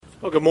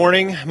Well, good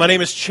morning. My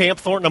name is Champ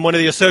Thornton. I'm one of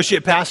the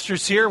associate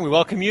pastors here, and we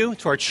welcome you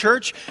to our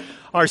church.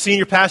 Our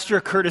senior pastor,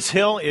 Curtis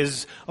Hill,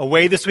 is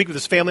away this week with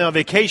his family on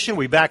vacation.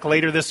 We'll be back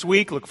later this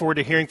week. Look forward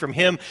to hearing from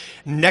him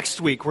next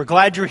week. We're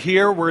glad you're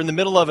here. We're in the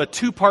middle of a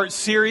two-part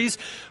series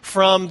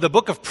from the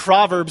book of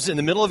Proverbs in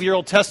the middle of your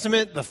Old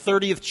Testament, the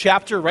 30th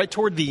chapter, right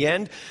toward the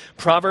end,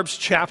 Proverbs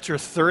chapter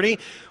 30.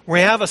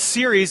 We have a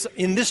series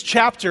in this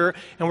chapter,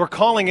 and we're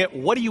calling it,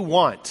 What Do You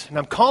Want? And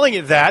I'm calling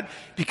it that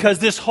because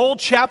this whole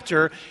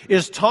chapter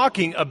is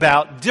talking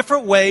about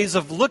different ways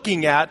of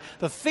looking at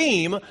the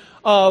theme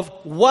of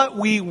what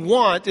we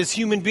want as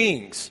human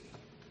beings.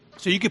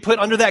 So you could put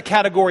under that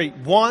category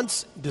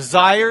wants,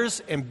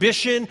 desires,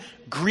 ambition,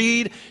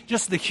 greed,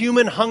 just the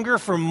human hunger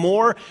for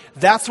more.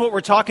 That's what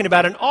we're talking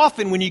about. And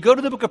often when you go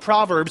to the book of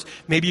Proverbs,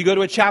 maybe you go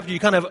to a chapter, you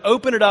kind of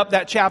open it up,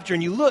 that chapter,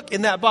 and you look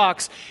in that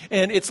box,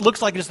 and it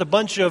looks like just a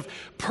bunch of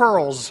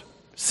pearls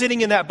sitting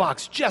in that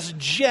box, just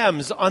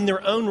gems on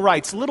their own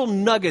rights, little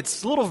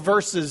nuggets, little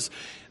verses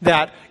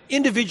that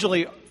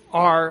individually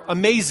are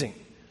amazing.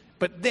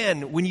 But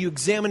then, when you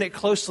examine it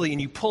closely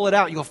and you pull it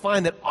out, you'll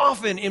find that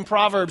often in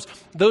Proverbs,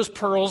 those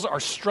pearls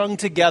are strung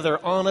together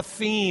on a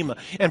theme.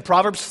 And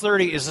Proverbs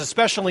 30 is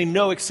especially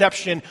no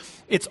exception.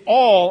 It's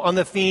all on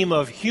the theme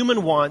of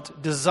human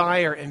want,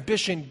 desire,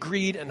 ambition,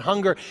 greed, and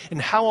hunger,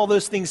 and how all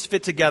those things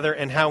fit together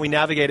and how we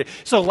navigate it.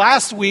 So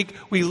last week,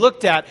 we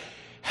looked at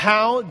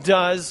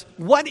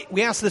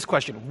we asked this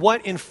question: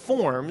 what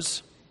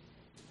informs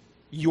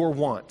your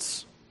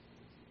wants?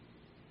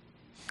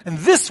 And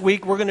this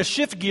week, we're going to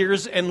shift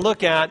gears and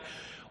look at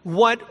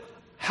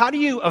how do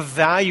you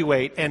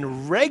evaluate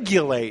and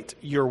regulate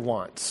your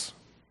wants?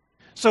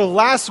 So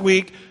last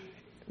week,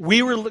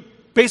 we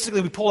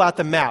pulled out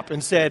the map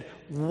and said,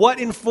 what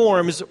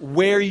informs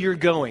where you're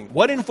going?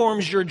 What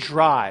informs your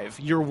drive,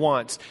 your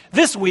wants?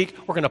 This week,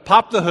 we're going to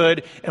pop the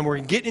hood and we're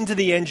going to get into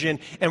the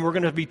engine and we're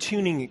going to be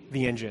tuning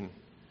the engine.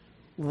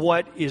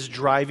 What is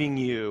driving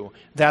you?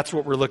 That's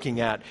what we're looking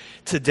at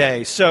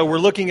today. So we're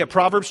looking at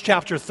Proverbs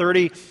chapter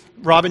 30.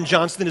 Robin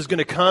Johnston is going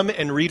to come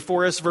and read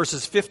for us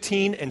verses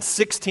 15 and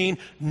 16.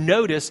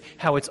 Notice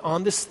how it's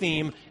on this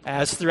theme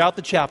as throughout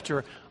the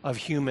chapter of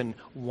human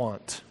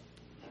want.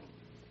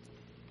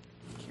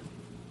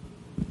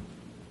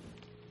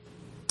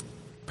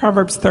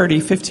 Proverbs 30,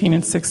 15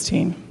 and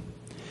 16.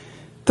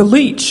 The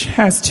leech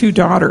has 2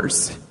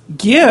 daughters.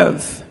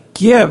 Give,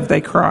 give, they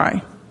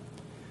cry.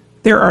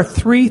 There are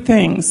 3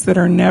 things that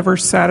are never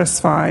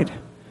satisfied,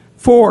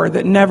 4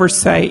 that never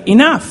say,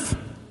 enough.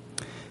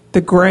 The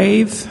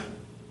grave,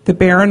 the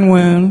barren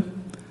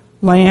wound,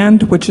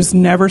 land which is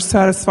never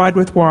satisfied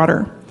with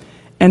water,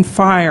 and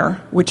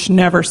fire which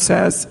never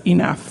says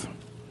enough.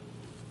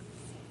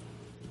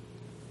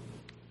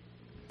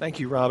 Thank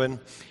you,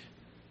 Robin.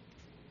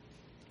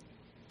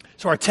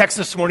 So our text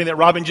this morning that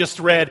Robin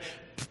just read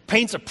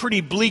paints a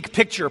pretty bleak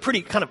picture, a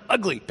pretty kind of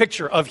ugly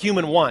picture of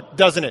human want,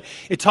 doesn't it?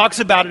 It talks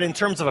about it in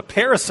terms of a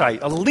parasite,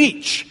 a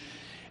leech.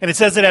 And it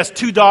says it has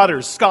 2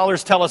 daughters.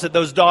 Scholars tell us that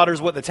those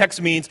daughters, what the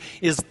text means,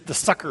 is the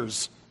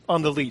suckers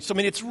on the leech. So, I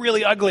mean, it's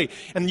really ugly.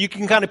 And you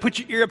can kind of put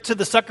your ear up to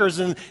the suckers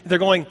and they're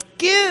going,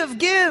 give,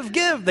 give,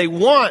 give. They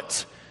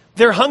want.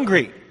 They're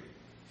hungry.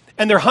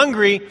 And they're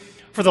hungry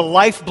for the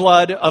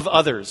lifeblood of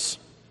others.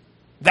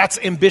 That's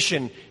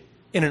ambition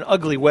in an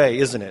ugly way,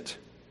 isn't it?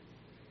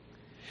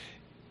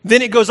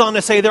 Then it goes on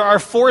to say there are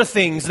 4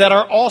 things that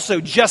are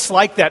also just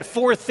like that.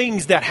 4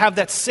 things that have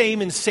that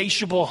same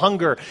insatiable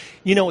hunger.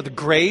 You know, the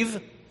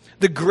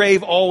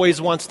grave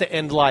always wants to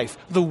end life.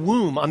 The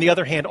womb, on the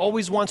other hand,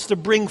 always wants to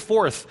bring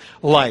forth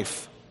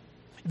life.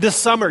 This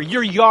summer,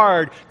 your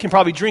yard can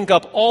probably drink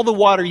up all the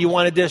water you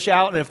want to dish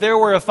out, and if there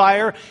were a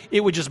fire,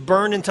 it would just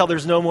burn until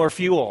there's no more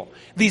fuel.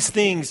 These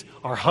things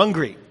are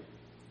hungry.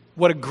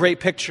 What a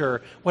great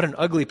picture, what an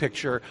ugly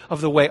picture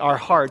of the way our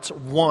hearts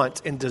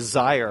want and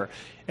desire.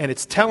 And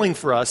it's telling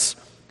for us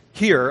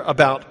here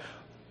about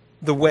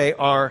the way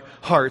our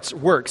hearts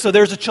work. So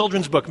there's a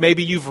children's book.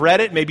 Maybe you've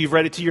read it. Maybe you've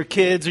read it to your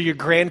kids or your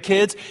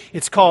grandkids.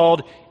 It's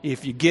called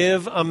If You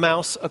Give a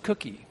Mouse a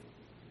Cookie.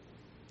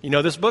 You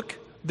know this book?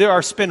 There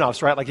are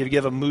spin-offs, right? Like if you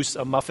give a moose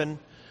a muffin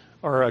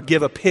or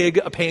give a pig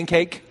a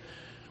pancake.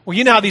 Well,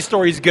 you know how these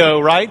stories go,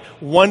 right?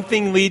 One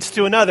thing leads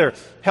to another.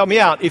 Help me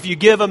out. If you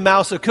give a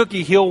mouse a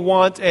cookie, he'll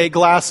want a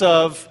glass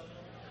of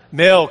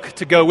milk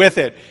to go with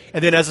it.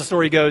 And then as the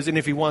story goes, and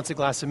if he wants a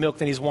glass of milk,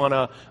 then he's want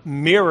a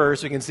mirror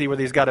so you can see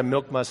whether he's got a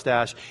milk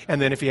mustache.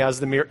 And then if he has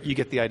the mirror, you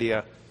get the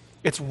idea.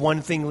 It's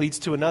one thing leads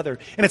to another.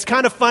 And it's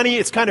kind of funny,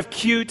 it's kind of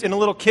cute in a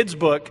little kid's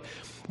book.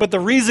 But the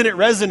reason it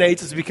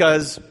resonates is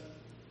because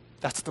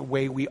that's the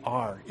way we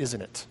are,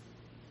 isn't it?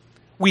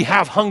 We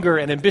have hunger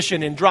and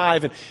ambition and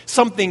drive, and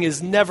something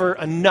is never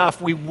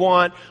enough. We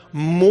want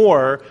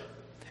more.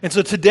 And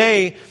so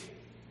today,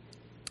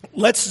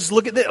 let's just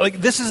look at this. Like,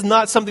 this is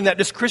not something that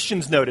just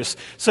Christians notice.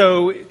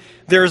 So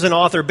there's an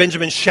author,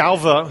 Benjamin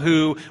Shalva,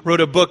 who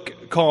wrote a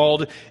book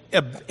called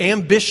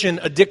Ambition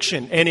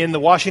Addiction. And in the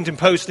Washington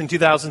Post in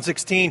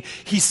 2016,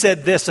 he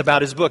said this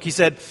about his book. He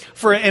said,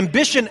 for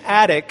ambition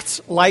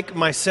addicts like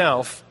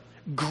myself,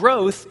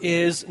 growth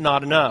is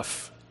not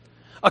enough.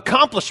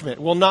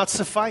 Accomplishment will not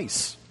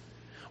suffice.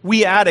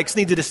 We addicts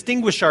need to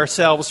distinguish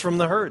ourselves from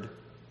the herd.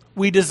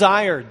 We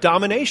desire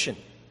domination.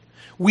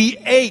 We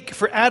ache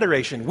for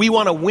adoration. We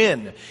want to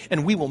win,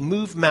 and we will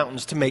move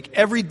mountains to make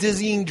every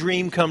dizzying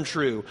dream come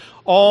true.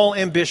 All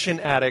ambition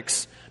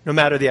addicts, no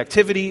matter the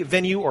activity,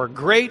 venue, or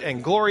great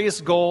and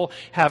glorious goal,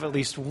 have at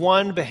least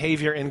one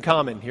behavior in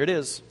common. Here it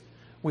is.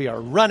 We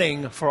are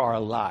running for our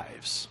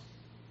lives.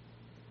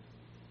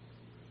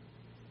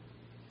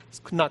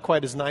 It's not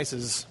quite as nice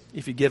as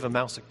if you give a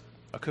mouse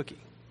a cookie.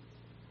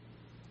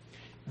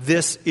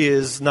 This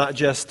is not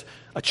just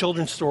a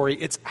children's story,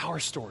 it's our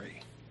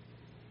story.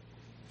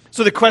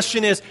 So the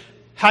question is,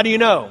 how do you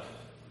know?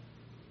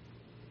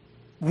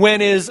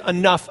 When is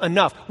enough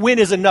enough? When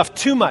is enough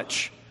too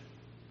much?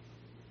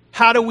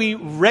 How do we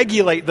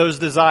regulate those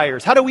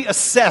desires? How do we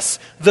assess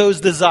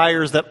those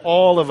desires that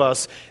all of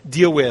us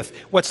deal with?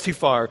 What's too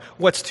far?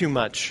 What's too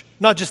much?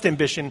 Not just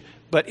ambition,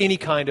 but any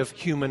kind of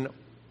human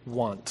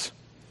want.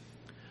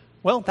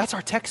 Well, that's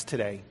our text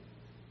today.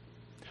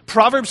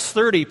 Proverbs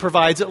 30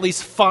 provides at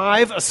least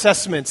 5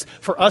 assessments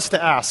for us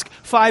to ask,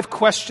 5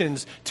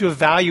 questions to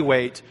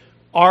evaluate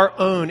our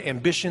own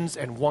ambitions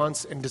and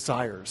wants and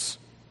desires.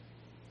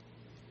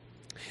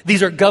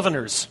 These are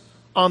governors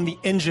on the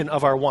engine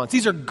of our wants.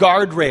 These are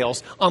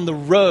guardrails on the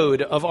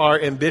road of our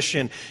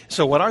ambition.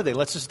 So what are they?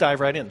 Let's just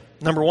dive right in.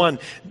 Number 1,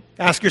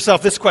 ask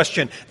yourself this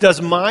question.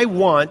 Does my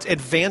want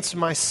advance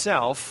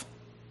myself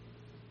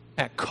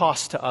at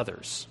cost to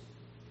others?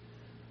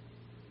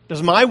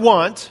 Does my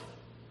want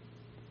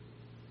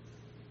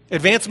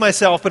advance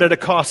myself but at a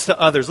cost to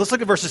others? Let's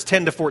look at verses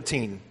 10 to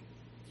 14.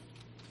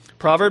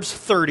 Proverbs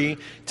 30,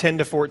 10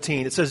 to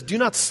 14. It says, do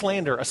not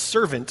slander a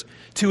servant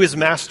to his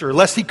master,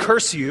 lest he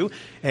curse you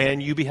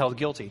and you be held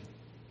guilty.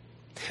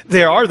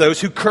 There are those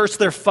who curse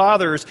their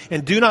fathers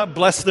and do not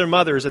bless their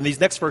mothers. And these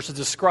next verses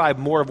describe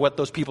more of what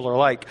those people are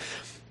like.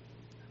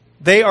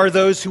 They are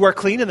those who are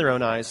clean in their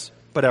own eyes,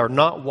 but are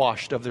not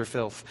washed of their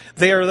filth.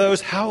 They are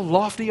those, how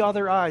lofty are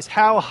their eyes,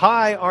 how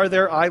high are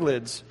their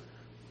eyelids.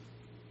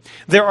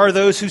 There are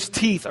those whose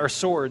teeth are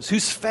swords,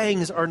 whose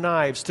fangs are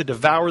knives, to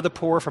devour the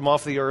poor from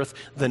off the earth,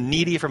 the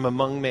needy from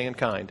among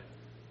mankind.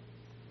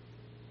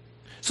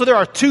 So there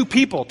are two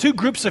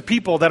groups of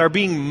people that are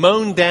being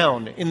mown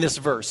down in this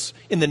verse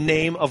in the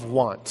name of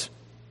want.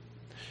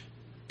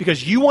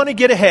 Because you want to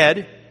get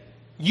ahead,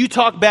 you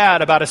talk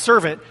bad about a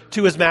servant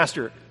to his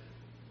master.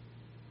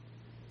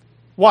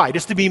 Why?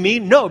 Just to be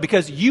mean? No,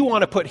 because you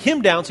want to put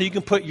him down so you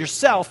can put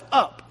yourself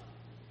up.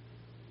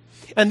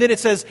 And then it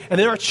says, and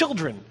there are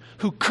children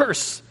who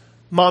curse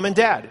mom and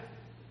dad.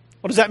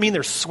 What does that mean?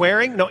 They're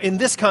swearing? No, in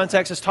this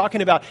context, it's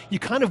talking about you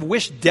kind of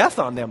wish death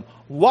on them.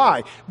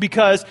 Why?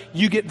 Because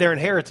you get their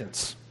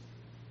inheritance.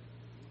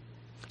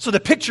 So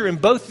the picture in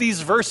both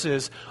these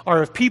verses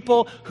are of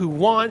people who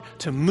want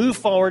to move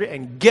forward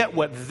and get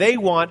what they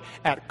want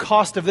at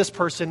cost of this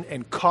person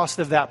and cost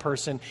of that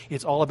person.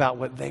 It's all about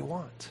what they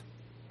want.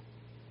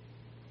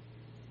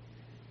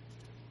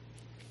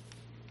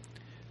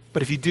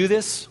 But if you do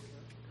this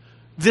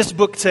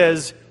book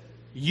says,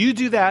 you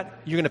do that,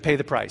 you're going to pay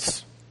the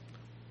price.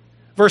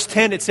 Verse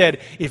 10, it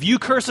said, if you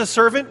curse a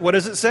servant, what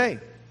does it say?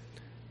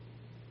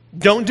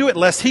 Don't do it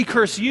lest he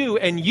curse you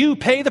and you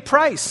pay the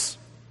price.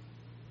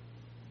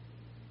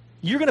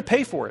 You're going to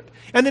pay for it.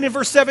 And then in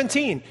verse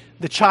 17,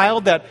 the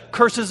child that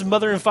curses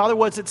mother and father,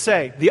 what does it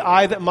say? The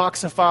eye that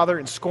mocks a father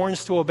and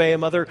scorns to obey a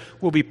mother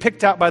will be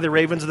picked out by the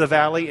ravens of the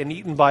valley and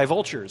eaten by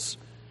vultures.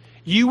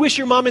 You wish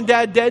your mom and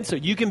dad dead so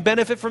you can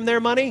benefit from their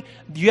money?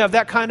 Do you have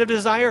that kind of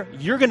desire?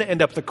 You're going to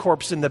end up the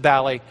corpse in the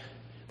valley,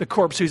 the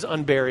corpse who's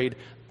unburied,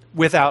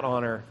 without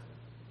honor.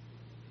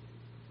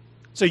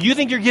 So you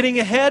think you're getting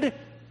ahead?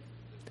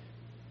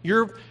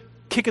 You're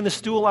kicking the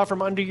stool out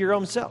from under your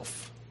own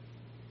self.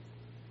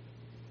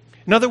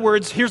 In other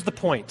words, here's the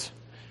point.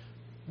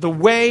 The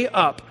way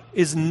up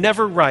is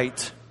never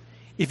right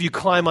if you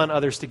climb on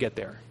others to get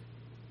there.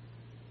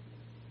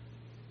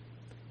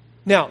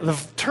 Now,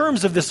 the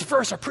terms of this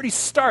verse are pretty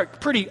stark,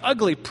 pretty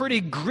ugly,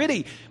 pretty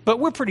gritty, but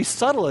we're pretty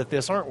subtle at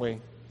this, aren't we?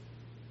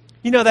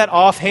 You know, that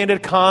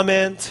offhanded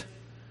comment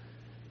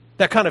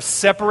that kind of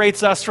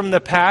separates us from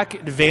the pack,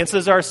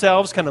 advances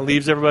ourselves, kind of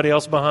leaves everybody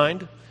else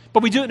behind.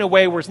 But we do it in a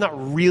way where it's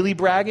not really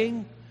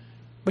bragging,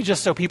 but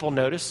just so people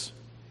notice.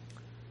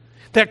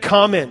 That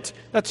comment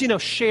that's,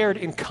 shared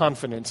in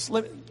confidence.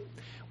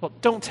 Well,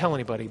 don't tell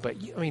anybody, but,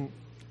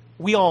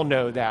 we all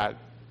know that.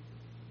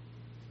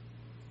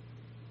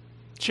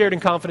 Shared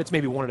in confidence,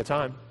 maybe one at a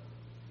time.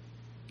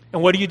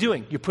 And what are you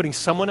doing? You're putting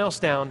someone else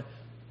down.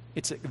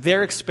 It's at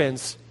their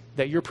expense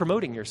that you're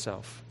promoting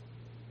yourself.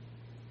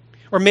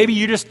 Or maybe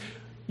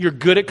you're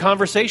good at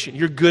conversation.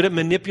 You're good at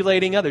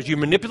manipulating others. You're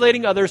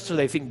manipulating others so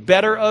they think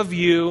better of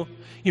you.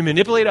 You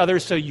manipulate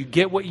others so you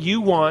get what you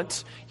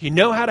want. You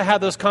know how to have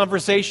those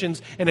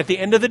conversations. And at the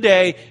end of the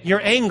day, you're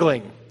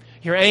angling.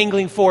 You're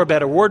angling for a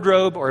better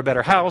wardrobe or a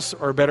better house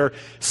or a better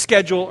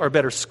schedule or a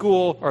better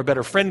school or a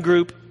better friend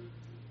group.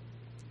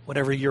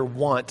 Whatever your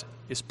want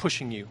is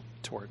pushing you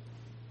toward.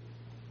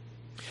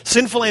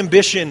 Sinful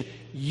ambition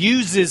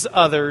uses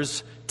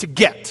others to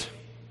get.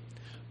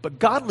 But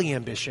godly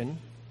ambition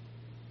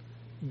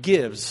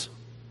gives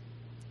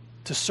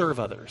to serve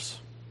others.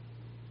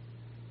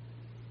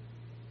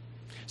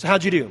 So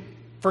how'd you do?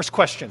 First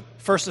question,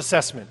 first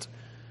assessment.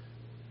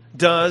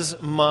 Does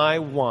my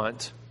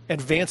want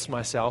advance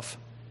myself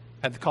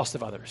at the cost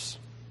of others?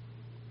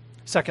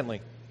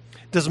 Secondly,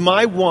 does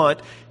my want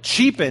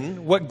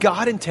cheapen what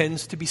God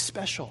intends to be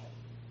special?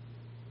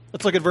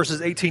 Let's look at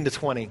verses 18 to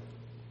 20.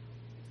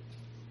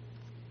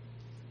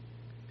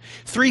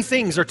 3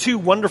 things are too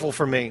wonderful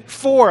for me.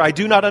 4 I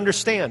do not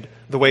understand.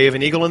 The way of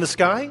an eagle in the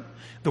sky,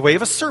 the way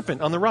of a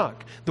serpent on the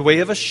rock, the way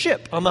of a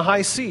ship on the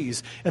high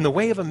seas, and the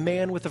way of a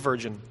man with a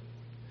virgin.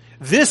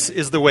 This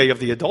is the way of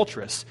the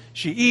adulteress.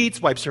 She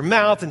eats, wipes her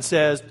mouth, and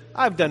says,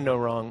 I've done no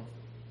wrong.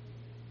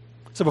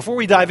 So before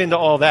we dive into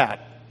all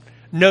that,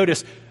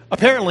 notice,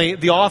 apparently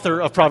the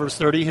author of Proverbs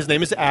 30, his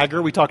name is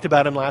Agur. We talked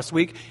about him last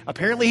week.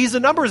 Apparently he's a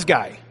numbers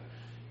guy.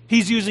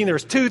 He's using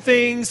there's 2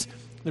 things,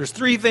 there's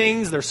 3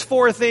 things, there's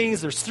 4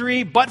 things, there's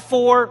 3, but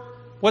 4.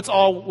 What's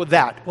all with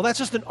that? Well, that's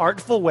just an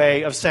artful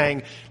way of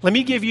saying, let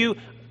me give you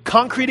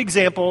concrete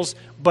examples,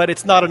 but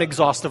it's not an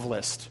exhaustive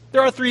list.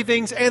 There are 3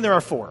 things and there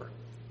are 4.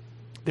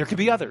 There could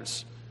be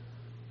others.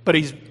 But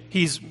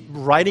he's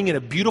writing in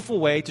a beautiful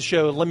way to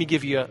show, let me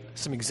give you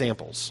some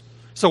examples.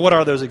 So what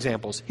are those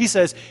examples? He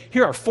says,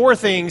 here are 4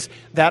 things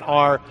that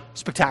are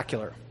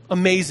spectacular,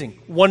 amazing,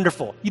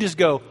 wonderful. You just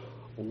go,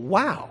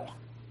 wow.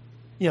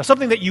 You know,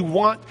 something that you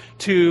want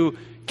to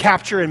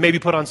capture and maybe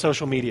put on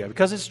social media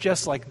because it's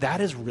just like,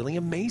 that is really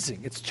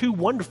amazing. It's too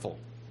wonderful.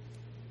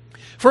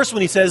 First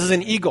one he says is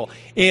an eagle.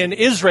 In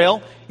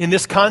Israel, in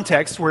this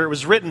context where it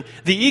was written,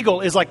 the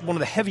eagle is like one of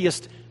the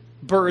heaviest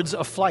birds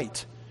of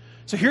flight.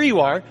 So here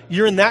you are,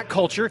 you're in that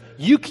culture,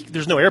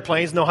 there's no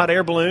airplanes, no hot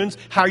air balloons,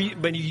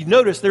 but you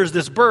notice there's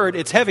this bird,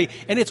 it's heavy,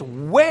 and it's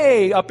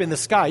way up in the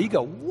sky. You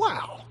go,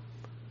 wow,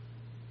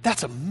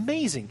 that's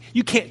amazing.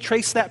 You can't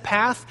trace that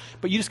path,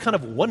 but you just kind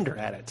of wonder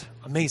at it.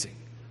 Amazing.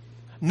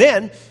 And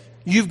then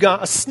you've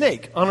got a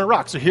snake on a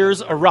rock. So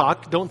here's a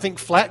rock. Don't think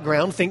flat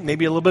ground, think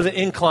maybe a little bit of an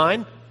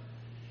incline.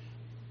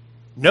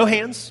 No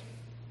hands,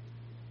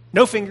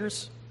 no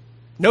fingers,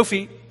 no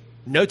feet,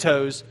 no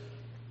toes.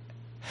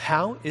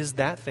 How is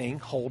that thing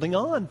holding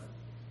on?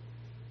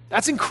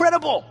 That's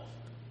incredible.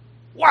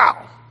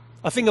 Wow.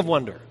 A thing of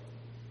wonder.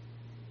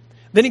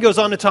 Then he goes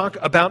on to talk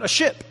about a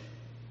ship.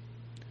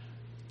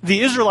 The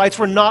Israelites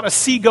were not a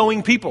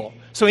seagoing people.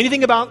 So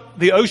anything about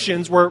the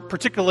oceans were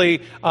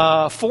particularly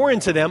foreign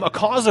to them, a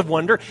cause of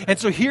wonder. And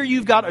so here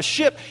you've got a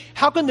ship.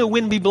 How can the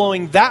wind be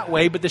blowing that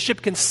way, but the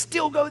ship can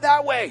still go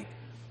that way?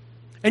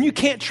 And you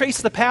can't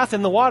trace the path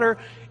in the water.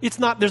 There's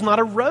not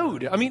a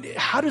road. I mean,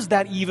 how does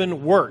that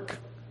even work?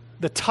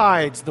 The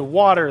tides, the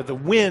water, the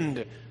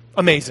wind,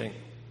 amazing.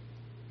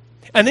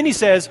 And then he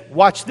says,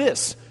 watch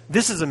this.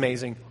 This is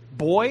amazing.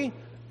 Boy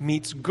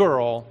meets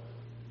girl,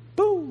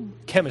 boom,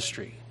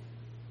 chemistry.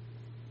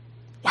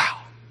 Wow.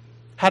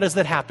 How does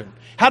that happen?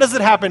 How does it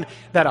happen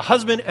that a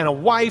husband and a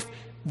wife,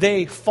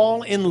 they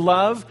fall in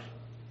love,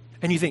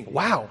 and you think,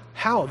 wow,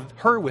 how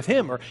her with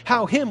him, or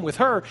how him with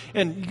her?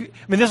 And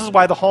this is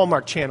why the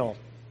Hallmark Channel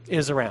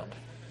is around.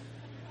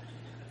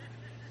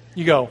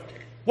 You go,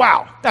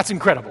 wow, that's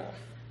incredible.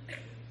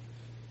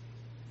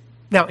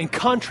 Now, in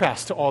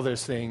contrast to all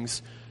those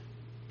things,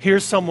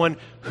 here's someone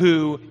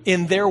who,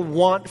 in their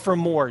want for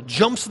more,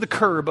 jumps the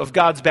curb of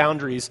God's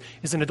boundaries,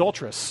 is an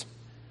adulteress.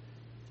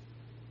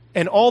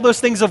 And all those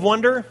things of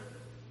wonder,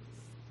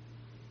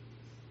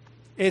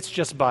 it's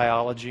just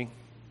biology.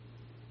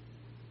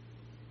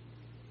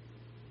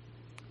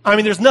 I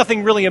mean, there's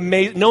nothing really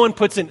amazing. No one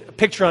puts a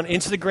picture on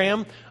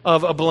Instagram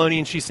of a bologna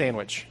and cheese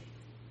sandwich.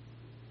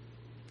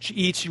 She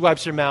eats, she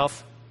wipes her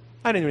mouth.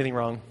 I didn't do anything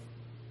wrong.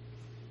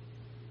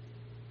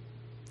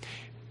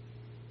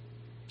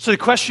 So the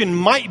question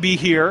might be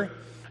here,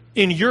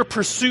 in your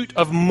pursuit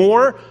of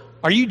more,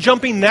 are you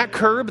jumping that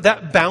curb,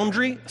 that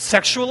boundary,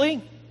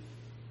 sexually,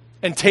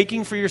 and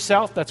taking for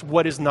yourself that's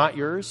what is not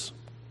yours?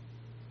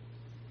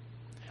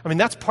 I mean,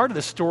 that's part of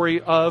the story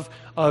of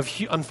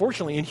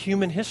unfortunately, in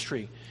human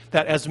history,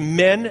 that as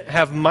men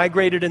have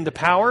migrated into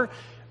power,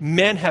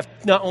 men have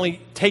not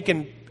only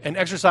taken and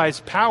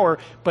exercised power,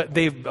 but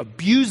they've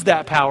abused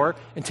that power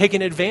and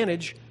taken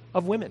advantage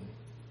of women.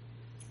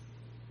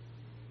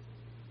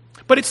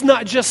 But it's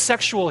not just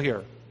sexual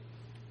here.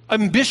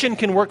 Ambition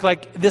can work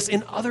like this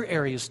in other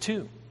areas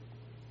too.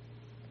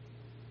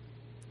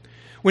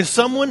 When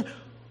someone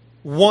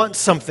wants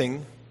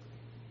something,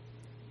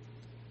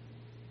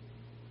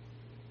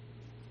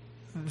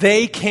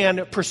 they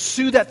can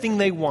pursue that thing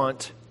they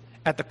want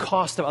at the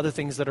cost of other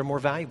things that are more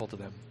valuable to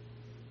them,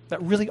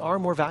 that really are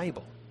more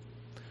valuable.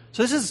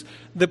 So this is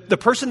the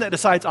person that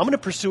decides, I'm going to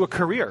pursue a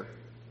career,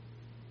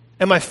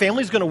 and my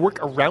family's going to work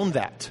around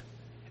that.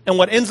 And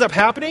what ends up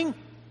happening,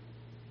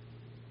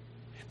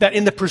 that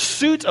in the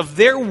pursuit of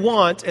their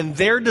want and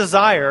their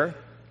desire,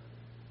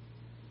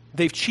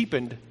 they've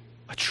cheapened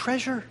a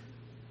treasure,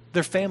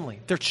 their family,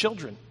 their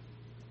children.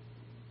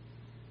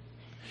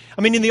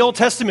 I mean, in the Old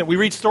Testament, we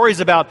read stories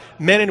about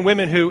men and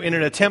women who, in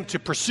an attempt to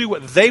pursue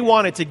what they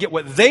wanted, to get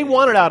what they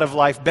wanted out of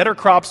life, better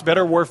crops,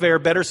 better warfare,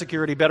 better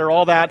security, better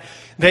all that,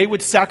 they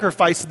would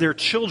sacrifice their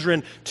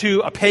children to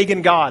a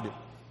pagan god,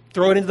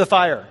 throw it into the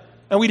fire.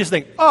 And we just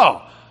think,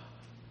 oh,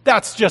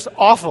 that's just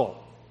awful.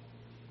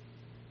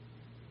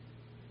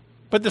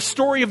 But the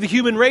story of the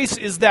human race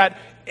is that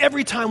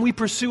every time we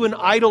pursue an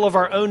idol of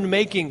our own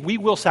making, we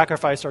will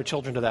sacrifice our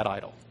children to that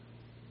idol.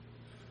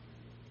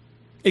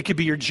 It could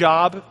be your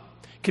job.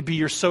 It could be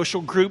your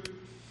social group.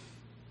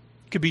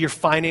 It could be your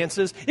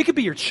finances. It could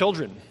be your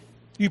children.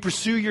 You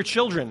pursue your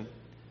children,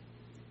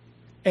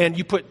 and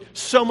you put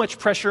so much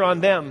pressure on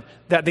them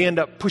that they end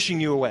up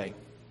pushing you away.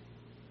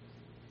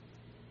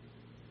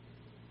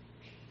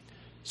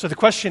 So the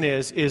question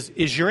is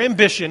your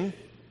ambition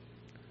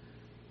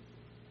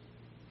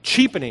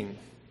cheapening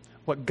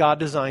what God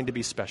designed to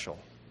be special?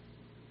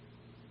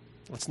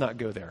 Let's not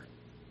go there.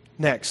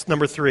 Next,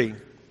 number 3.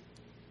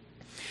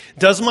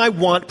 Does my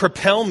want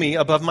propel me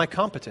above my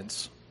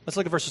competence? Let's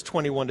look at verses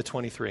 21 to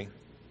 23.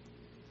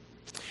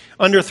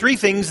 Under 3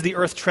 things the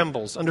earth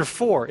trembles. Under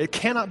 4, it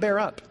cannot bear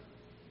up.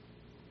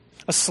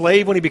 A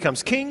slave when he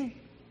becomes king,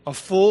 a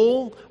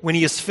fool when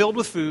he is filled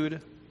with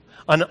food,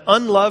 an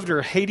unloved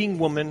or hating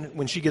woman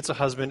when she gets a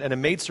husband, and a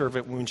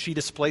maidservant when she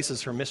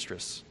displaces her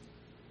mistress.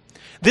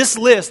 This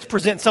list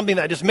presents something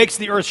that just makes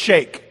the earth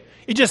shake.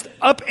 It just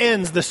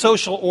upends the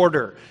social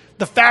order.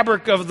 The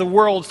fabric of the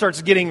world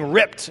starts getting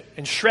ripped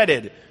and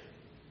shredded.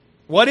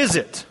 What is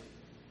it?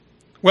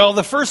 Well,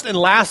 the first and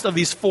last of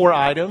these 4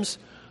 items,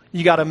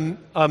 you got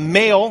a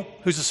male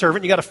who's a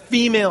servant, you got a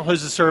female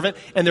who's a servant,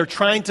 and they're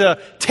trying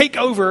to take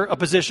over a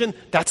position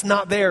that's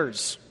not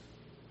theirs.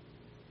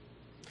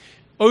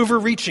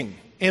 Overreaching,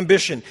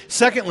 ambition.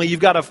 Secondly,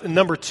 you've got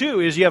number 2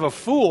 is you have a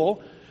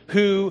fool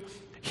who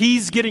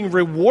he's getting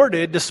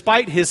rewarded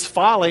despite his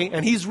folly,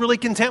 and he's really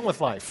content with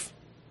life.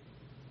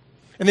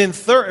 And then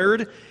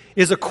third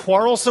is a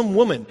quarrelsome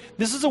woman.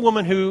 This is a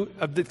woman who,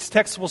 the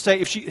text will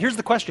say, here's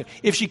the question.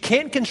 If she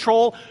can't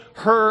control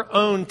her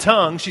own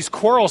tongue, she's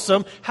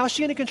quarrelsome, how is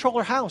she going to control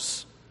her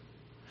house?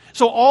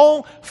 So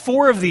all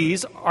 4 of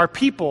these are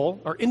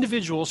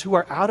individuals who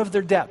are out of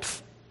their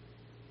depth.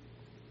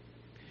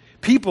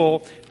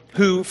 People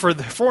who, for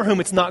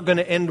whom it's not going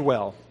to end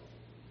well.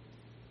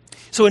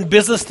 So in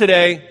business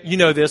today, you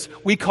know this,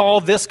 we call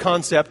this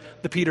concept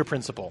the Peter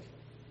Principle.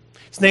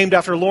 It's named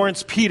after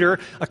Lawrence Peter,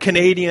 a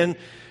Canadian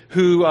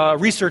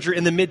researcher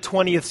in the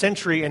mid-20th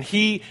century, and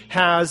he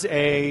has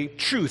a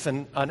truth,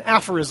 an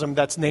aphorism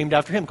that's named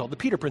after him called the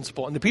Peter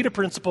Principle. And the Peter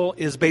Principle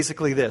is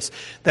basically this,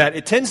 that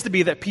it tends to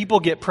be that people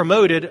get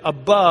promoted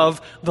above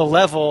the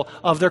level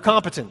of their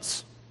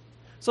competence.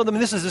 So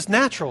this is just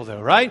natural though,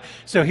 right?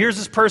 So here's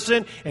this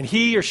person, and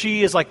he or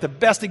she is like the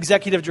best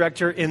executive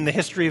director in the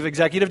history of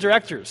executive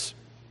directors.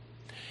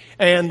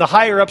 And the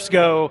higher-ups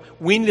go,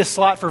 we need a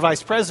slot for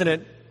vice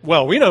president.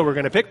 Well, we know we're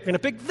going to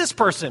pick this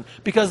person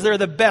because they're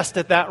the best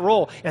at that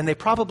role. And they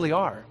probably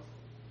are.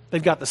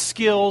 They've got the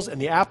skills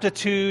and the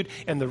aptitude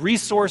and the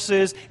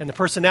resources and the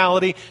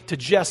personality to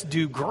just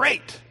do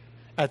great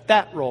at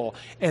that role.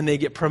 And they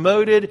get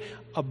promoted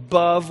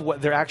above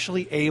what they're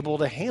actually able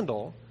to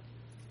handle.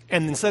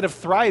 And instead of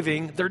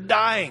thriving, they're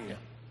dying.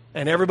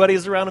 And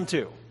everybody's around them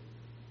too.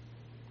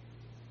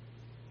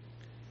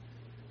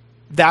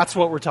 That's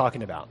what we're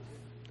talking about.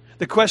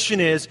 The question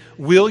is,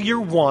 will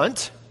your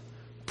want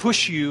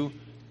push you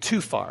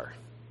too far?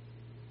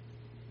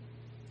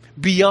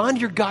 Beyond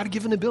your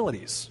God-given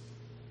abilities.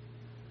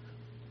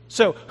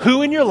 So,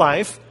 who in your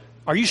life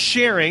are you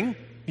sharing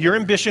your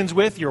ambitions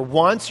with, your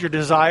wants, your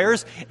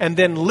desires, and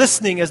then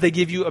listening as they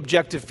give you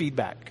objective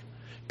feedback?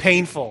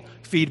 Painful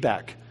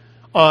feedback.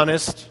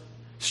 Honest,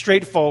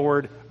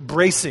 straightforward,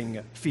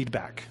 bracing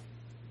feedback.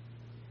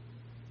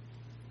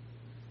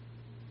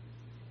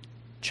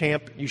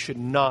 Champ, you should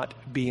not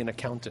be an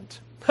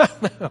accountant.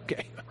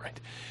 Okay, all right.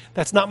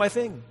 That's not my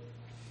thing.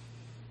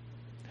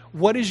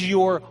 What is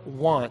your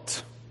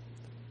want?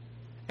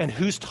 And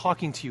who's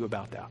talking to you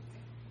about that?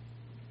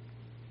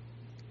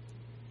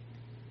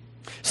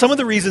 Some of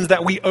the reasons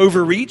that we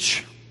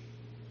overreach,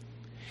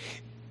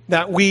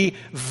 that we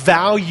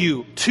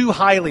value too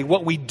highly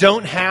what we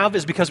don't have,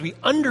 is because we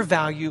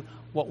undervalue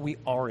what we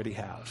already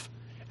have.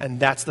 And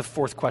that's the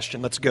 4th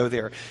question. Let's go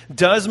there.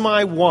 Does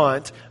my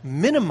want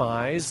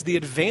minimize the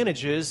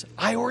advantages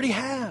I already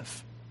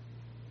have?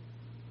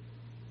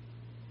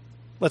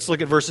 Let's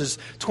look at verses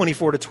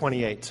 24 to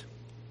 28.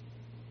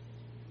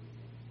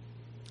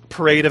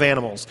 Parade of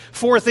animals.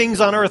 4 things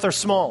on earth are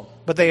small,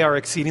 but they are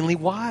exceedingly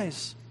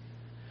wise.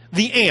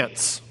 The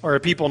ants are a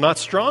people not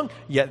strong,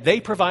 yet they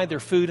provide their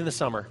food in the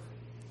summer.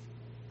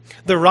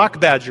 The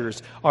rock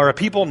badgers are a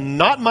people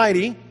not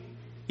mighty,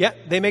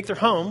 yet they make their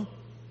home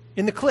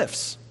in the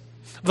cliffs.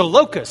 The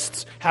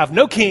locusts have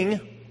no king,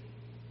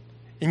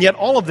 and yet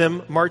all of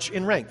them march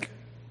in rank.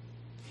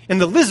 And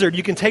the lizard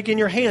you can take in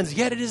your hands,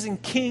 yet it is in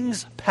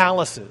kings'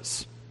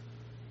 palaces.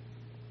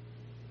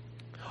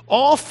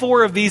 All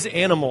 4 of these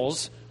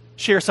animals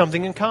share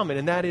something in common,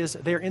 and that is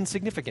they're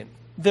insignificant.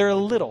 They're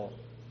little.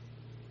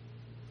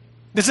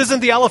 This isn't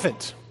the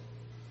elephant.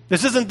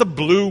 This isn't the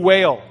blue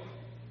whale.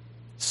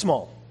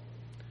 Small.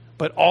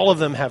 But all of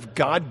them have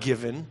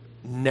God-given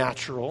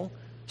natural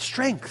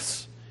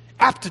strengths,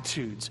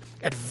 aptitudes,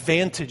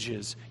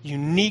 advantages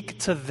unique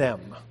to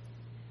them,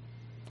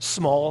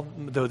 small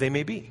though they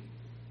may be.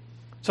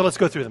 So let's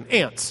go through them.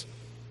 Ants.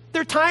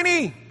 They're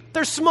tiny.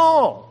 They're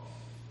small.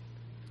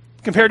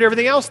 Compared to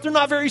everything else, they're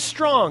not very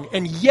strong,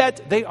 and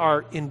yet they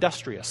are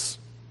industrious.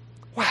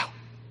 Wow.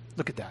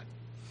 Look at that.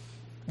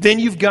 Then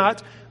you've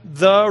got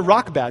the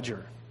rock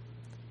badger.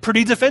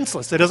 Pretty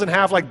defenseless. It doesn't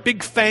have like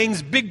big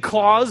fangs, big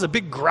claws, a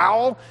big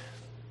growl.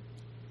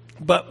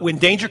 But when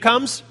danger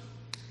comes,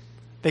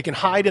 they can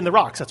hide in the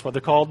rocks. That's why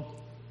they're called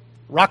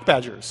rock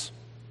badgers.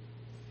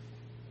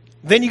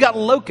 Then you got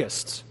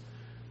locusts.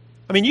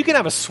 I mean, you can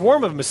have a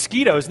swarm of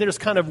mosquitoes, and they're just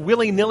kind of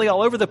willy-nilly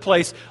all over the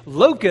place.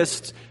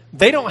 Locusts,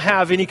 they don't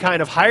have any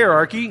kind of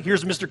hierarchy.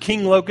 Here's Mr.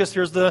 King Locust.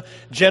 Here's the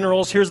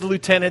generals. Here's the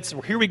lieutenants.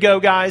 Here we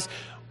go, guys.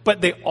 But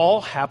they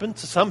all happen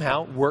to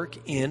somehow work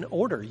in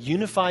order.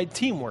 Unified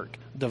teamwork.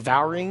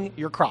 Devouring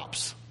your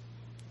crops.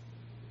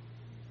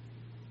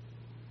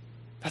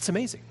 That's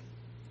amazing.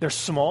 They're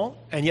small,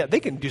 and yet they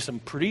can do some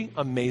pretty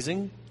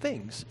amazing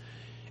things.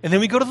 And then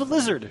we go to the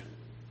lizard.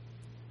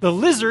 The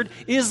lizard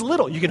is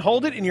little. You can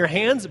hold it in your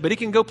hands, but it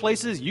can go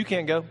places you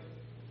can't go.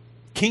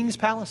 King's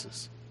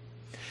palaces.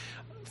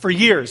 For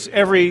years,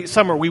 every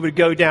summer, we would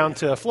go down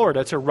to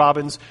Florida to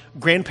Robin's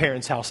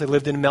grandparents' house. They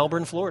lived in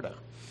Melbourne, Florida.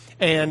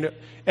 And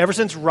ever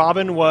since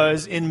Robin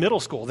was in middle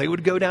school, they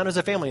would go down as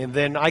a family. And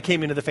then I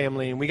came into the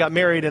family, and we got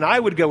married, and I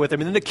would go with them.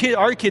 And then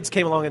our kids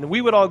came along, and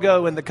we would all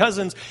go, and the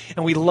cousins,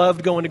 and we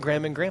loved going to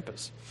Grandma and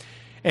Grandpa's.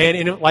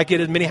 And like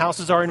many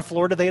houses are in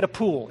Florida, they had a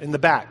pool in the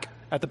back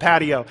at the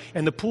patio.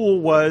 And the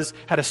pool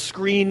had a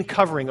screen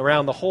covering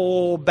around the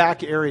whole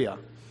back area.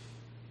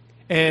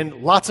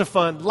 And lots of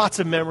fun, lots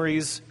of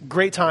memories,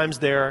 great times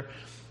there.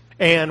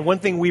 And one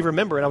thing we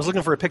remember, and I was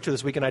looking for a picture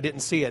this week and I didn't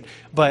see it,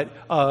 but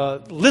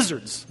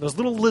lizards, those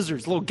little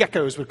lizards, little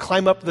geckos would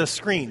climb up the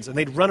screens and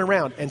they'd run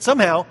around and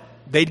somehow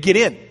they'd get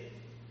in.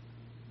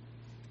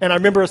 And I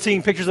remember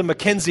seeing pictures of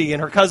Mackenzie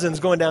and her cousins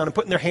going down and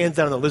putting their hands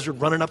down on the lizard,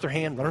 running up their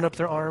hand, running up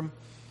their arm.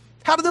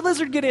 How did the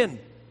lizard get in?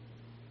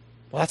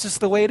 Well, that's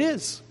just the way it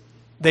is.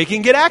 They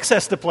can get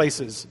access to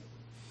places.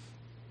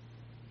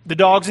 The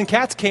dogs and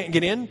cats can't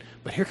get in,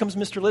 but here comes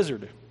Mr.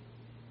 Lizard.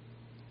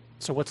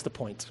 So what's the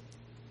point?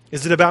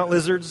 Is it about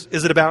lizards?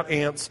 Is it about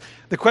ants?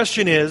 The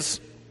question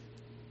is,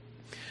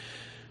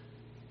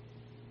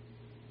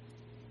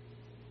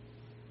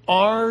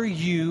 are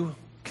you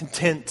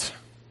content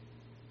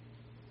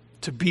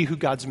to be who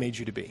God's made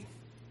you to be?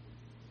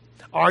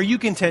 Are you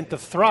content to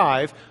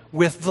thrive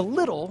with the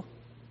little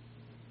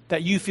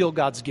that you feel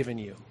God's given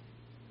you?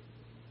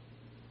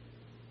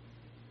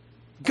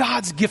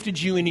 God's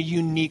gifted you in a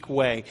unique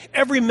way.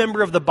 Every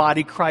member of the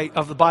body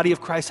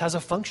of Christ has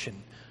a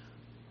function.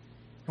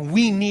 And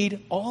we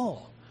need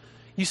all.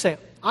 You say,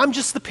 I'm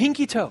just the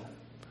pinky toe.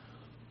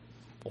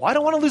 Well, I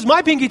don't want to lose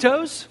my pinky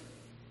toes.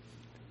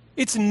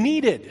 It's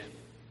needed.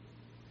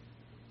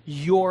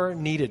 You're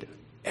needed.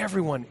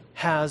 Everyone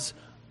has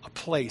a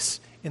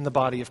place in the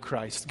body of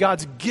Christ.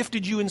 God's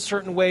gifted you in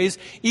certain ways,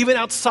 even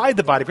outside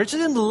the body of Christ.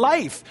 Just in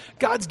life,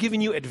 God's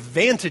given you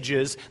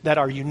advantages that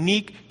are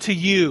unique to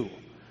you.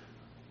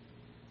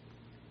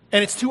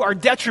 And it's to our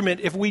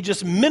detriment if we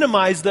just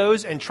minimize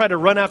those and try to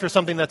run after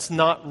something that's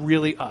not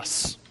really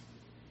us.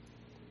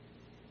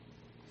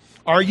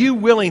 Are you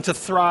willing to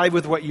thrive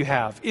with what you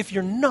have? If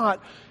you're not,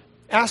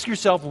 ask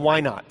yourself, why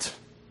not?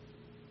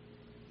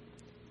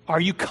 Are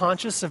you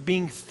conscious of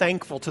being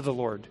thankful to the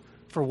Lord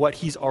for what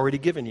He's already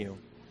given you?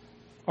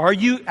 Are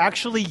you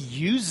actually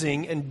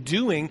using and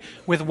doing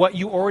with what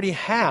you already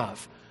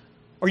have?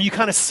 Or are you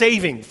kind of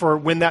saving for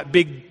when that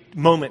big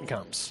moment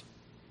comes?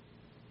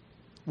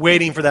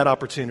 Waiting for that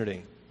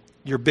opportunity,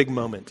 your big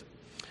moment.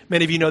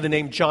 Many of you know the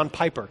name John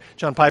Piper.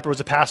 John Piper was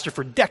a pastor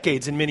for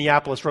decades in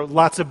Minneapolis, wrote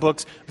lots of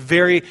books,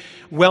 very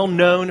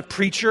well-known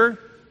preacher.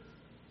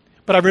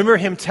 But I remember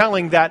him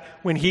telling that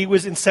when he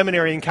was in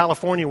seminary in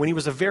California, when he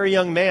was a very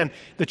young man,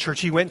 the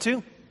church he went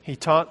to, he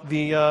taught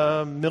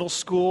the middle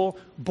school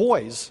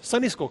boys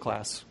Sunday school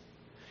class.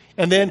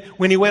 And then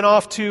when he went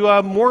off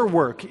to more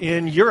work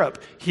in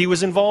Europe, he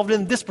was involved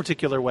in this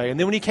particular way. And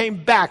then when he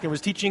came back and was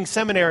teaching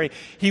seminary,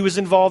 he was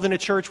involved in a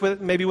church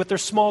with their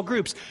small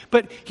groups.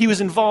 But he was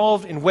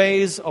involved in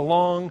ways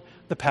along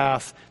the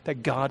path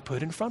that God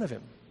put in front of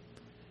him.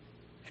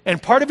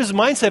 And part of his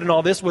mindset in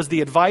all this was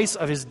the advice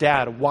of his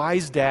dad, a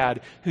wise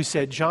dad, who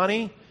said,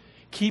 Johnny,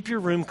 keep your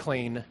room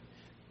clean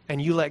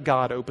and you let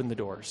God open the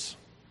doors.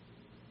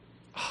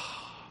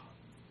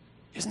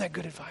 Isn't that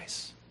good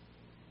advice?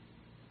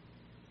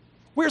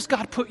 Where's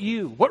God put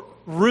you? What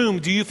room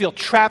do you feel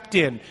trapped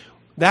in?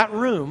 That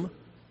room,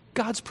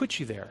 God's put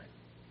you there.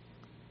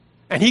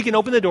 And He can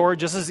open the door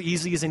just as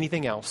easy as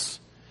anything else.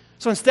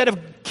 So instead of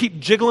keep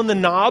jiggling the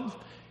knob,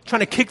 trying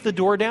to kick the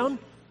door down,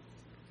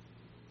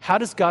 how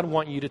does God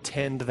want you to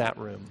tend that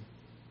room?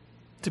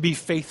 To be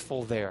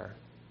faithful there.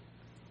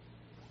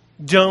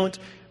 Don't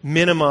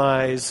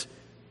minimize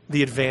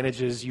the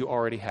advantages you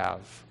already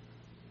have.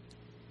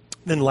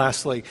 Then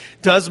lastly,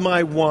 does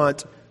my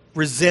want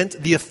resent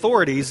the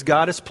authorities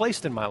God has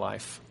placed in my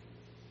life?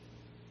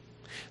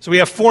 So we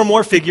have 4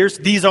 more figures.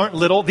 These aren't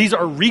little. These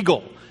are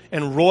regal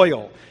and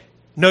royal.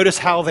 Notice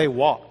how they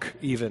walk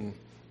even.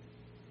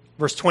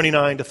 Verse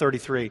 29 to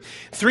 33.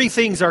 3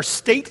 things are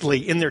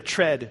stately in their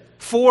tread.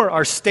 4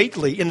 are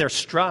stately in their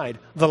stride.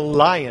 The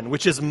lion,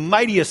 which is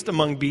mightiest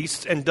among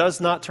beasts and does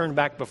not turn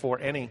back before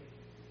any.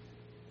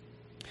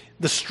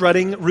 The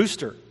strutting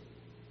rooster.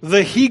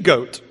 The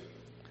he-goat.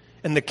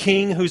 And the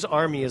king whose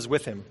army is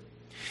with him.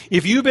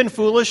 If you've been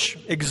foolish,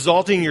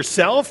 exalting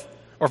yourself,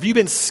 or if you've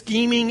been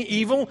scheming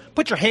evil,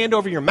 put your hand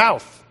over your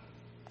mouth.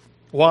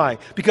 Why?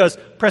 Because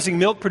pressing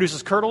milk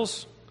produces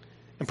curdles,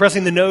 and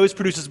pressing the nose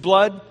produces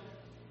blood,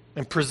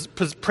 and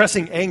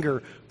pressing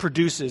anger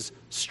produces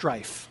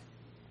strife.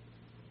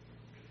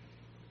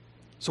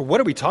 So what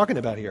are we talking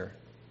about here?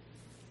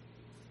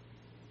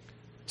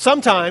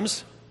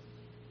 Sometimes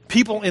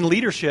people in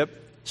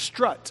leadership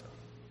strut.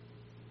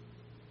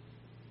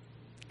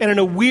 And in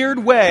a weird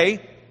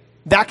way,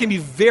 that can be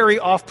very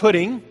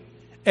off-putting.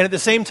 And at the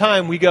same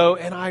time, we go,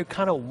 and I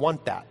kind of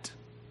want that.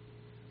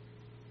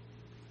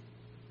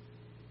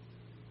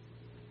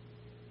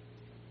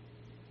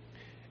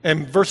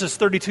 And verses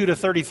 32 to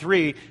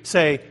 33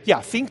 say,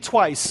 yeah, think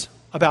twice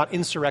about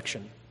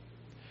insurrection.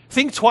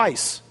 Think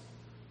twice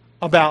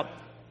about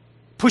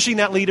pushing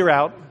that leader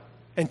out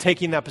and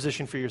taking that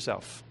position for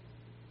yourself.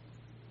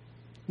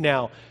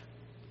 Now,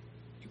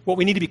 what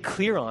we need to be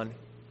clear on,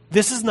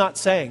 this is not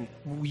saying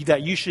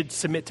that you should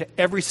submit to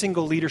every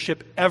single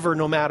leadership ever,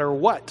 no matter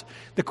what.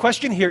 The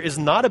question here is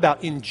not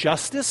about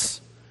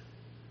injustice.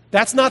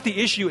 That's not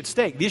the issue at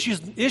stake. The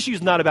issue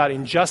is not about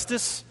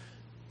injustice.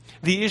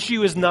 The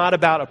issue is not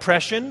about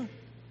oppression.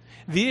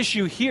 The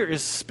issue here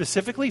is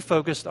specifically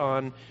focused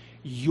on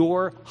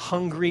your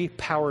hungry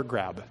power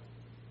grab.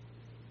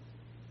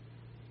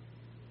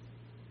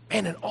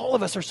 Man, and all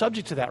of us are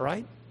subject to that,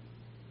 right?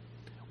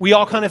 We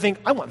all kind of think,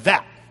 I want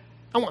that,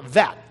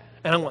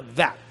 and I want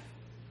that.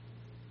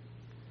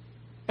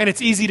 And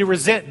it's easy to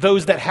resent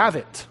those that have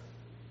it.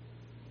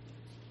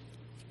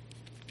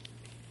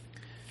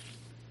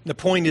 The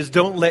point is,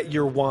 don't let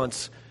your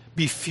wants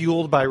be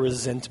fueled by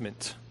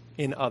resentment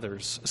in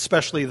others,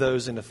 especially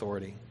those in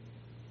authority.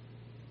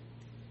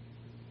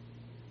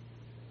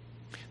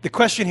 The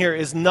question here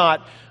is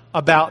not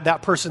about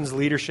that person's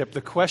leadership.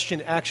 The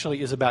question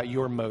actually is about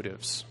your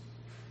motives.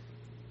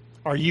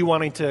 Are you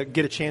wanting to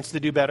get a chance to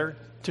do better?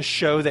 To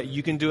show that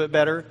you can do it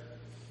better?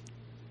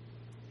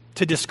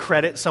 To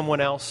discredit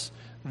someone else?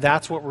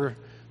 That's what we're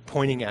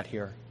pointing at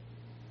here.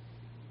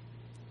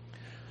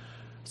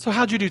 So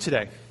how'd you do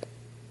today?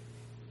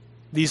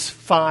 These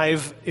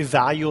 5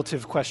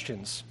 evaluative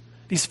questions.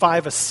 These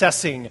 5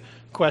 assessing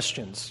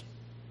questions.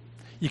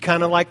 You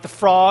kind of like the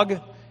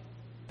frog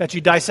that you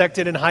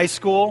dissected in high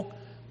school.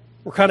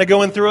 We're kind of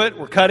going through it.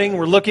 We're cutting,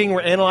 we're looking,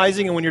 we're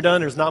analyzing, and when you're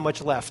done, there's not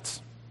much left.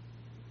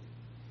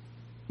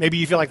 Maybe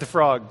you feel like the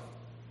frog.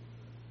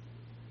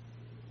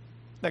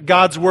 That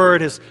God's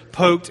word has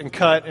poked and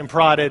cut and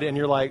prodded, and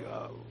you're like,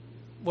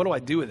 what do I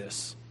do with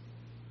this?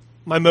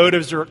 My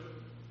motives are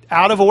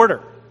out of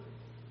order.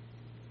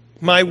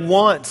 My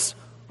wants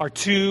are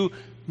too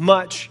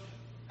much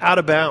out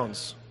of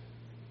bounds.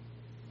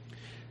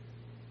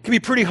 It can be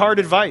pretty hard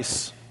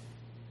advice.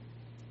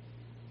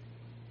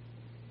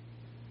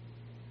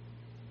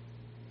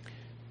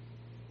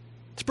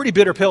 It's a pretty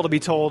bitter pill to be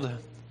told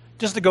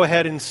just to go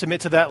ahead and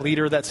submit to that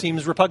leader that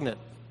seems repugnant.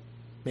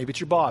 Maybe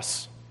it's your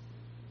boss.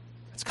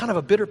 It's kind of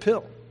a bitter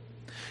pill.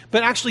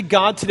 But actually,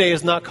 God today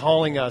is not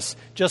calling us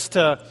just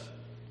to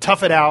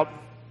tough it out,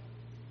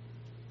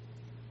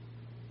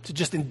 to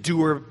just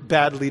endure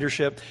bad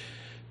leadership.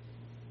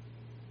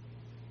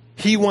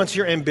 He wants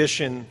your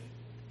ambition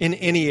in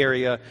any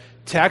area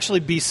to actually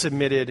be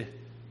submitted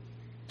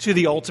to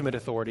the ultimate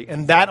authority.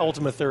 And that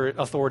ultimate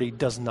authority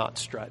does not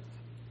strut.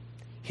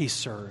 He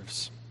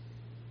serves.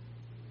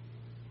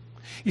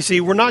 You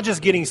see, we're not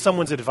just getting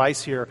someone's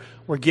advice here.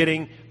 We're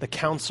getting the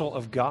counsel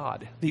of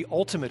God, the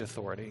ultimate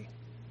authority.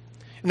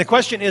 And the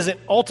question isn't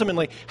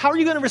ultimately, how are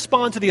you going to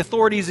respond to the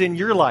authorities in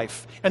your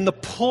life and the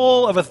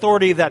pull of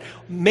authority that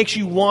makes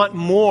you want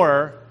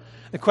more?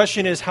 The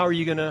question is, how are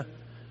you going to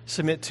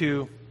submit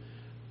to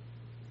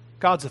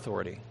God's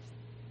authority?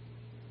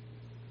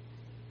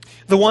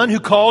 The one who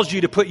calls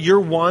you to put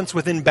your wants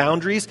within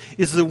boundaries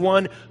is the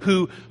one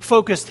who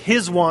focused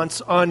his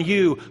wants on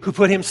you, who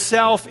put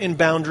himself in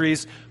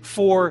boundaries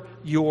for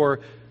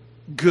your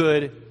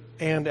good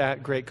and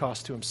at great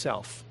cost to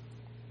himself.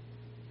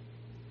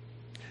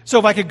 So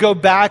if I could go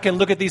back and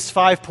look at these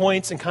 5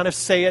 points and kind of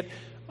say it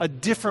a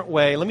different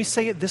way, let me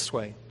say it this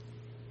way.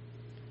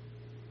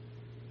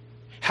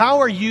 How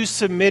are you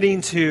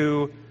submitting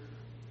to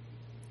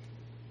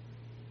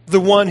the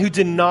one who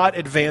did not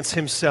advance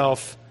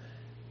himself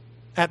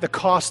at the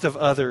cost of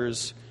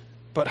others,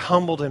 but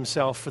humbled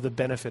himself for the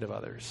benefit of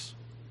others?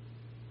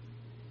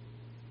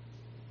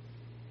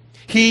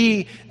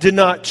 He did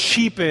not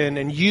cheapen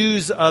and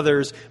use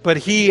others, but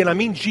he, and I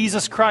mean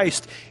Jesus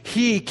Christ,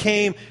 he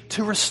came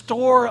to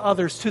restore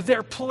others to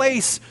their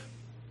place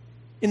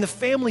in the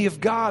family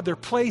of God, their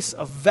place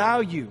of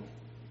value.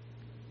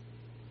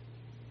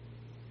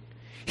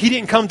 He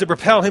didn't come to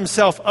propel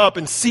himself up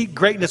and seek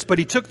greatness, but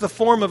he took the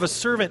form of a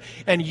servant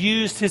and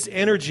used his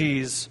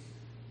energies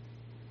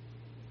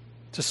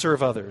to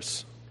serve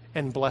others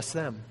and bless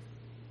them.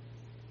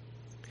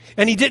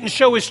 And he didn't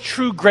show his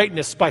true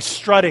greatness by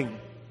strutting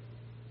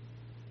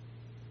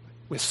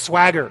with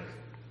swagger,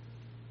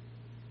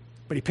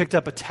 but he picked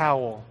up a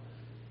towel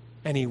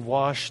and he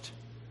washed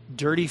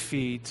dirty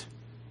feet.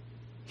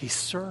 He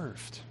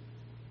served.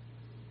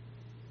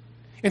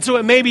 And so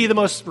it may be the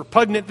most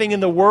repugnant thing in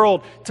the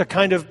world to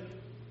kind of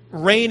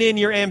rein in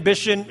your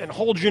ambition and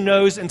hold your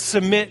nose and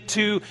submit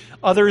to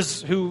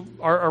others who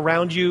are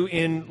around you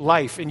in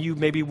life, and you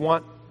maybe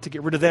want to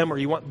get rid of them or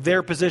you want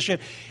their position.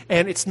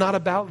 And it's not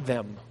about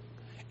them.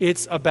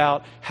 It's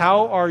about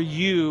how are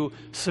you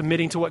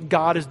submitting to what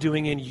God is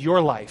doing in your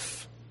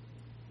life.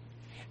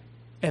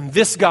 And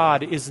this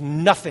God is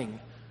nothing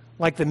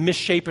like the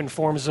misshapen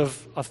forms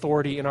of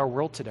authority in our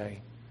world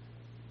today.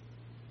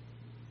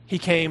 He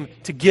came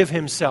to give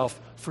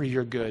himself for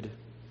your good,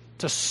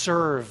 to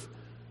serve,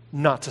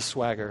 not to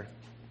swagger.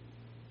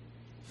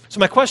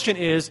 So my question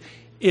is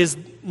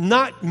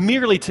not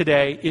merely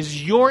today,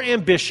 is your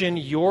ambition,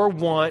 your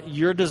want,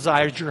 your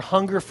desires, your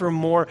hunger for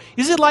more,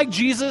 is it like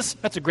Jesus?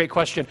 That's a great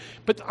question.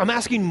 But I'm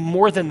asking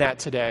more than that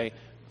today.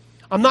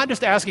 I'm not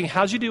just asking,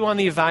 how'd you do on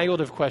the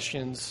evaluative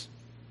questions?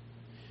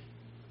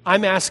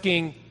 I'm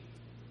asking,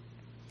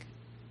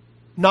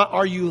 not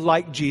are you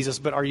like Jesus,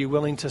 but are you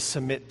willing to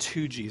submit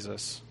to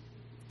Jesus?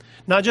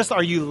 Not just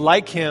are you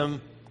like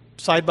him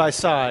side by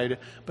side,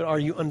 but are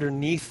you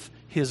underneath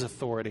his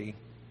authority?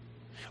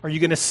 Are you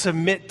going to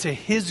submit to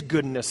his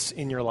goodness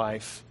in your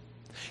life?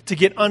 To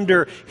get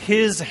under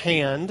his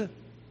hand,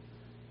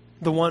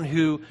 the one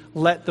who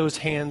let those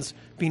hands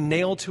be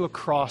nailed to a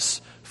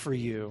cross for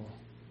you?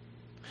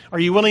 Are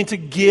you willing to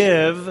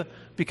give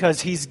because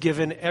he's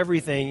given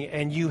everything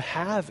and you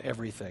have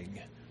everything?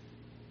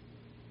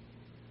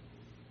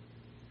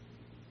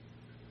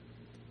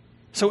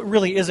 So it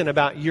really isn't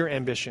about your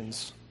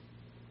ambitions.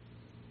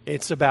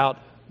 It's about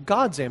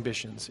God's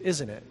ambitions,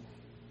 isn't it?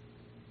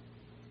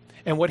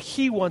 And what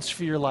he wants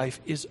for your life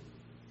is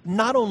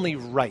not only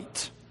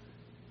right.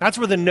 That's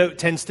where the note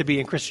tends to be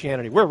in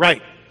Christianity. We're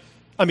right.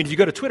 I mean, if you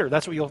go to Twitter,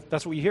 that's what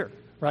you hear,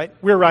 right?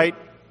 We're right,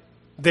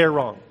 they're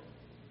wrong.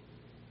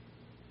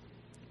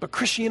 But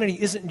Christianity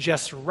isn't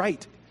just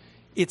right.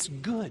 It's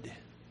good.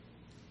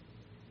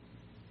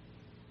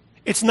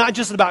 It's not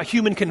just about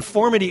human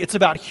conformity, it's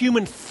about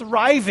human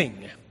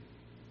thriving.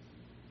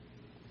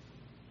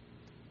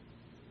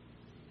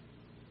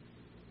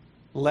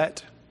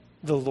 Let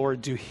the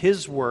Lord do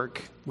his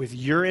work with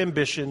your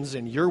ambitions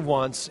and your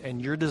wants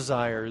and your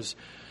desires.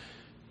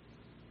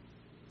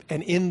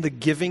 And in the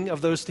giving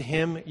of those to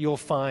him, you'll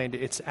find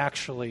it's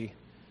actually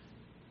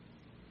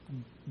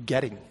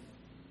getting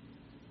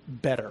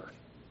better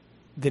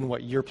than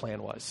what your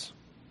plan was.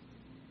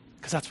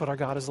 Because that's what our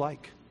God is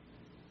like.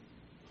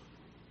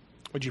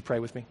 Would you pray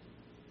with me?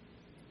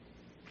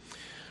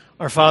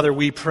 Our Father,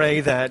 we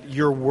pray that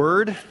your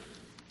word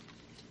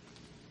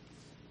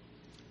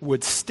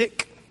would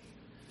stick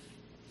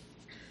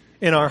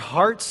in our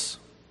hearts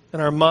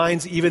and our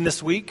minds even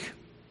this week.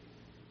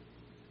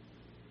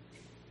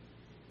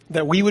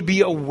 That we would be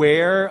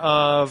aware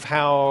of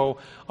how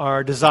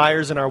our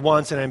desires and our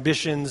wants and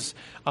ambitions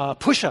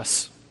push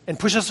us and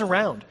push us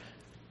around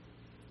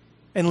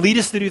and lead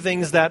us to do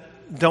things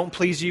that don't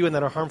please you and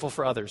that are harmful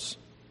for others.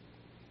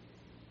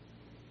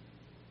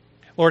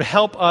 Lord,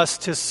 help us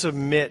to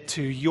submit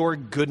to your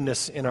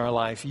goodness in our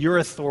life, your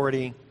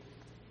authority,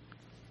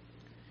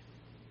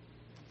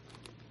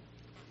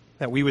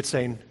 that we would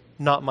say,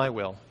 not my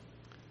will,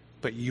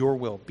 but your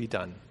will be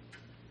done.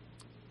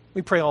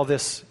 We pray all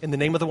this in the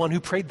name of the one who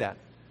prayed that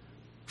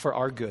for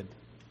our good.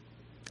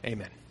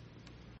 Amen.